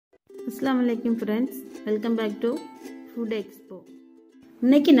Assalamualaikum friends, welcome back to Food Expo.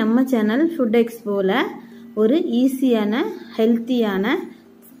 இன்னைக்கு நம்ம channel Food Expoல ஒரு ஈஸியான ஹெல்த்தியான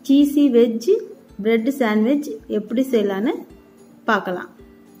சீசி வெஜ் பிரெட் சாண்ட்விச் எப்படி செய்யலாம்னு பார்க்கலாம்.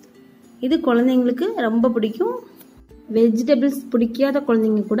 இது குழந்தைங்களுக்கு ரொம்ப பிடிக்கும். வெஜிடபிள்ஸ் பிடிக்காத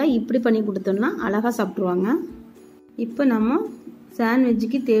குழந்தைங்க கூட இப்படி பண்ணி கொடுத்தோம்னா அழகா சாப்பிடுவாங்க. இப்போ நம்ம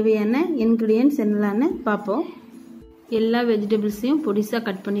சாண்ட்விச்சுக்கு தேவையான இன்கிரிடியன்ட்ஸ் என்னலான்னு பார்ப்போம். எல்லா வெஜிடபிள்ஸையும் பொடிசாக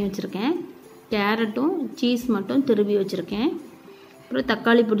கட் பண்ணி வச்சுருக்கேன். கேரட்டும் சீஸ் மட்டும் திருவி வச்சுருக்கேன். அப்புறம்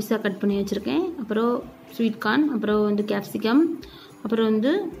தக்காளி பொடிசாக கட் பண்ணி வச்சுருக்கேன். அப்புறம் ஸ்வீட் கார்ன், அப்புறம் கேப்சிகம், அப்புறம்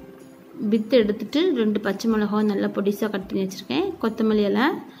வித்து எடுத்துட்டு 2 பச்சை மிளகாய் நல்லா பொடிசாக கட் பண்ணி வச்சுருக்கேன். கொத்தமல்லி இலை,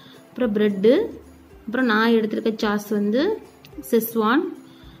 அப்புறம் ப்ரெட்டு, அப்புறம் நான் எடுத்துருக்க சாஸ் செஸ்வான்.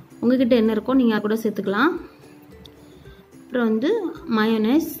 உங்ககிட்ட என்ன இருக்கோ நீங்கள் கூட சேர்த்துக்கலாம். அப்புறம்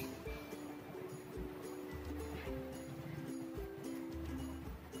மயோனைஸ்,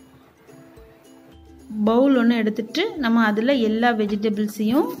 பவுல் ஒன்று எடுத்துட்டு நம்ம அதில் எல்லா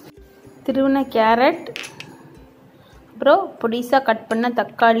வெஜிடபிள்ஸையும் திருவின கேரட், அப்புறம் பொடிசாக கட் பண்ண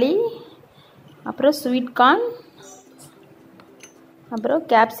தக்காளி, அப்புறம் ஸ்வீட் கார்ன், அப்புறம்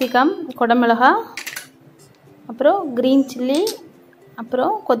கேப்சிகம், குடமிளகா, அப்புறம் க்ரீன் சில்லி,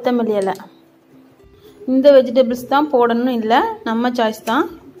 அப்புறம் கொத்தமல்லி இலை. இந்த வெஜிடபிள்ஸ் தான் போடணும் இல்லை, நம்ம சாய்ஸ் தான்.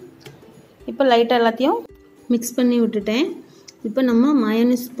 இப்போ லைட்டாக எல்லாத்தையும் மிக்ஸ் பண்ணி விட்டுட்டேன். இப்போ நம்ம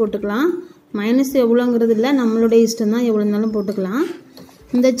மயோனைஸ் போட்டுக்கலாம். மயோனைஸ் எவ்வளோங்கிறது இல்லை, நம்மளுடைய இஷ்டம் தான், எவ்வளோ இருந்தாலும் போட்டுக்கலாம்.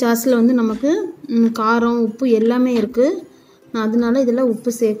 இந்த சாஸில் நமக்கு காரம் உப்பு எல்லாமே இருக்குது. நான் அதனால இதில்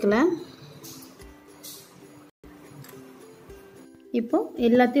உப்பு சேர்க்கலை. இப்போ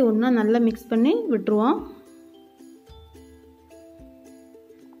எல்லாத்தையும் ஒன்றா நல்லா மிக்ஸ் பண்ணி விட்டுருவோம்.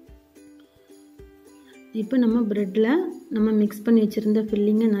 இப்போ நம்ம ப்ரெட்டில் நம்ம மிக்ஸ் பண்ணி வச்சுருந்த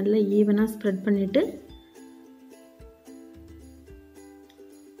ஃபில்லிங்கை நல்லா ஈவனாக ஸ்ப்ரெட் பண்ணிவிட்டு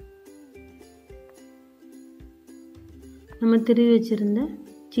நம்ம திருவி வச்சுருந்த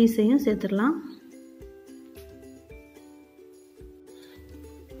சீஸையும் சேர்த்துடலாம்.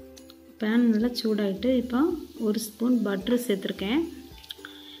 பேன் நல்லா சூடாகிட்டு இப்போ 1 ஸ்பூன் பட்டர் சேர்த்துருக்கேன்.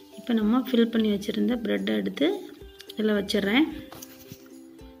 இப்போ நம்ம ஃபில் பண்ணி வச்சுருந்த ப்ரெட்டை எடுத்து இதில் வச்சிடுறேன்.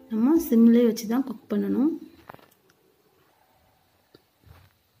 நம்ம சிம்லேயே வச்சு தான் குக் பண்ணணும்.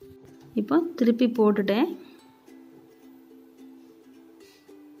 இப்போ திருப்பி போட்டுட்டேன்.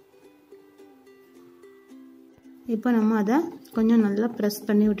 இப்போ நம்ம அதை கொஞ்சம் நல்லா ப்ரெஸ்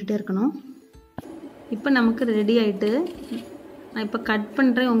பண்ணி விட்டுட்டே இருக்கணும். இப்போ நமக்கு ரெடி ஆகிட்டு. நான் இப்போ கட்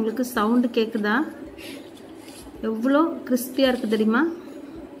பண்ணுறேன். உங்களுக்கு சவுண்டு கேட்குதா? எவ்வளோ கிறிஸ்பியாக இருக்குது தெரியுமா?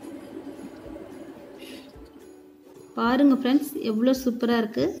 பாருங்கள் ஃப்ரெண்ட்ஸ், எவ்வளோ சூப்பராக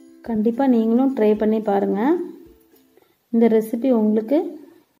இருக்குது. கண்டிப்பாக நீங்களும் ட்ரை பண்ணி பாருங்கள். இந்த ரெசிபி உங்களுக்கு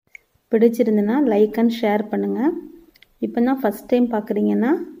பிடிச்சிருந்துன்னா லைக் அண்ட் ஷேர் பண்ணுங்கள். இப்போ தான் ஃபஸ்ட் டைம்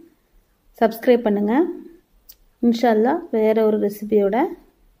பார்க்குறீங்கன்னா சப்ஸ்கிரைப் பண்ணுங்கள். இன்ஷா அல்லாஹ் வேறு ஒரு ரெசிபியோட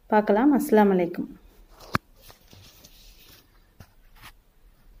பார்க்கலாம். அஸ்ஸலாமு அலைக்கும்.